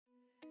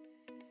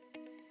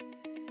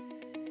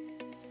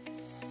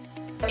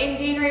In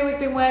Deanery we've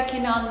been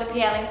working on the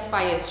PL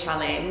Inspires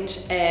Challenge,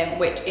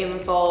 which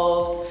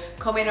involves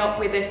coming up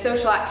with a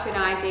social action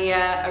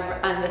idea,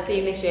 and the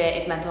theme this year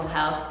is mental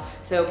health.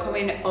 So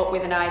coming up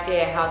with an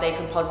idea how they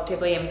can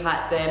positively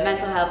impact the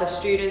mental health of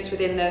students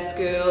within their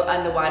school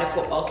and the wider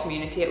football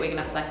community at Wigan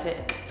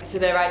Athletic. So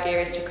their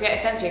idea is to create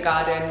a sensory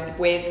garden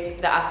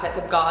with the aspect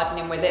of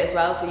gardening with it as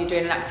well. So you're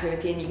doing an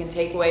activity and you can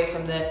take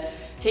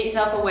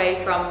yourself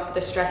away from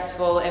the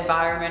stressful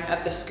environment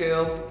of the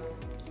school,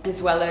 as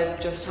well as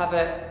just have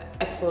a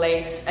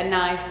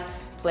nice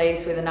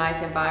place with a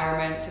nice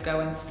environment to go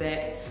and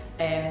sit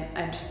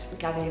and just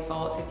gather your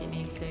thoughts if you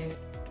need to.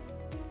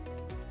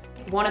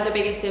 One of the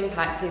biggest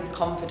impacts is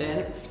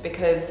confidence,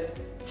 because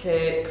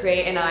to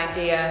create an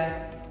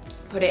idea,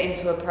 put it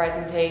into a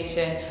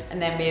presentation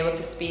and then be able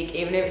to speak,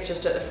 even if it's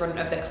just at the front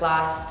of the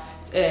class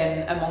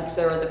amongst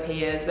their other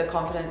peers, the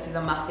confidence is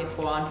a massive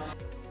one.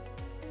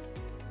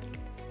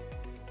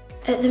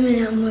 At the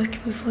minute I'm working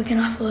with Wigan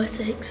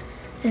Athletics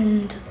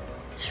and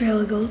it's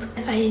really good.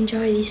 I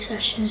enjoy these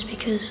sessions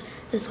because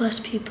there's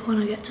less people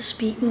and I get to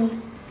speak more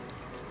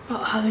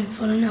about having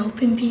fun and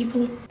helping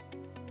people.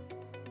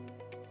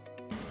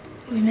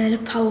 We made a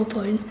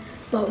PowerPoint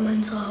about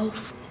mental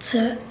health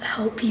to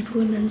help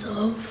people with mental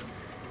health,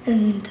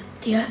 and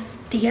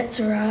they get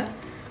to write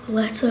a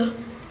letter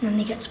and then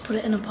they get to put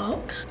it in a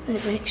box, and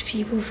it makes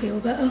people feel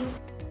better.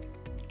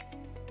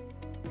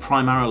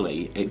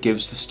 Primarily, it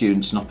gives the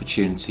students an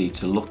opportunity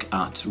to look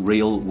at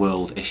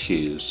real-world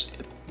issues,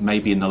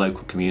 maybe in the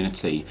local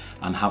community,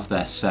 and have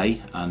their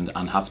say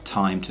and have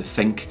time to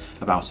think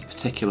about a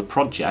particular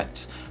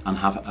project and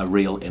have a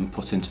real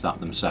input into that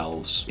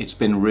themselves. It's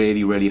been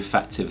really, really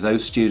effective.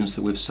 Those students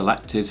that we've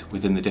selected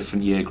within the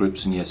different year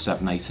groups in year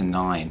 7, 8 and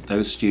 9,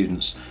 those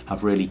students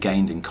have really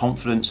gained in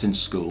confidence in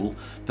school.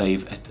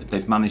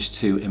 They've managed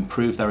to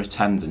improve their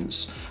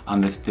attendance,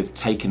 and they've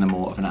taken a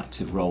more of an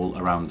active role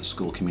around the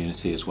school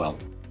community as well.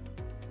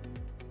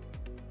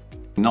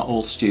 Not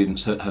all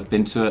students have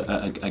been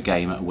to a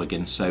game at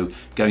Wigan, so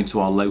going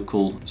to our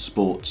local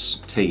sports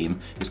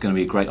team is going to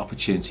be a great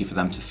opportunity for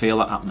them to feel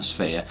that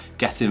atmosphere,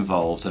 get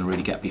involved and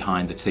really get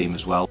behind the team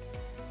as well.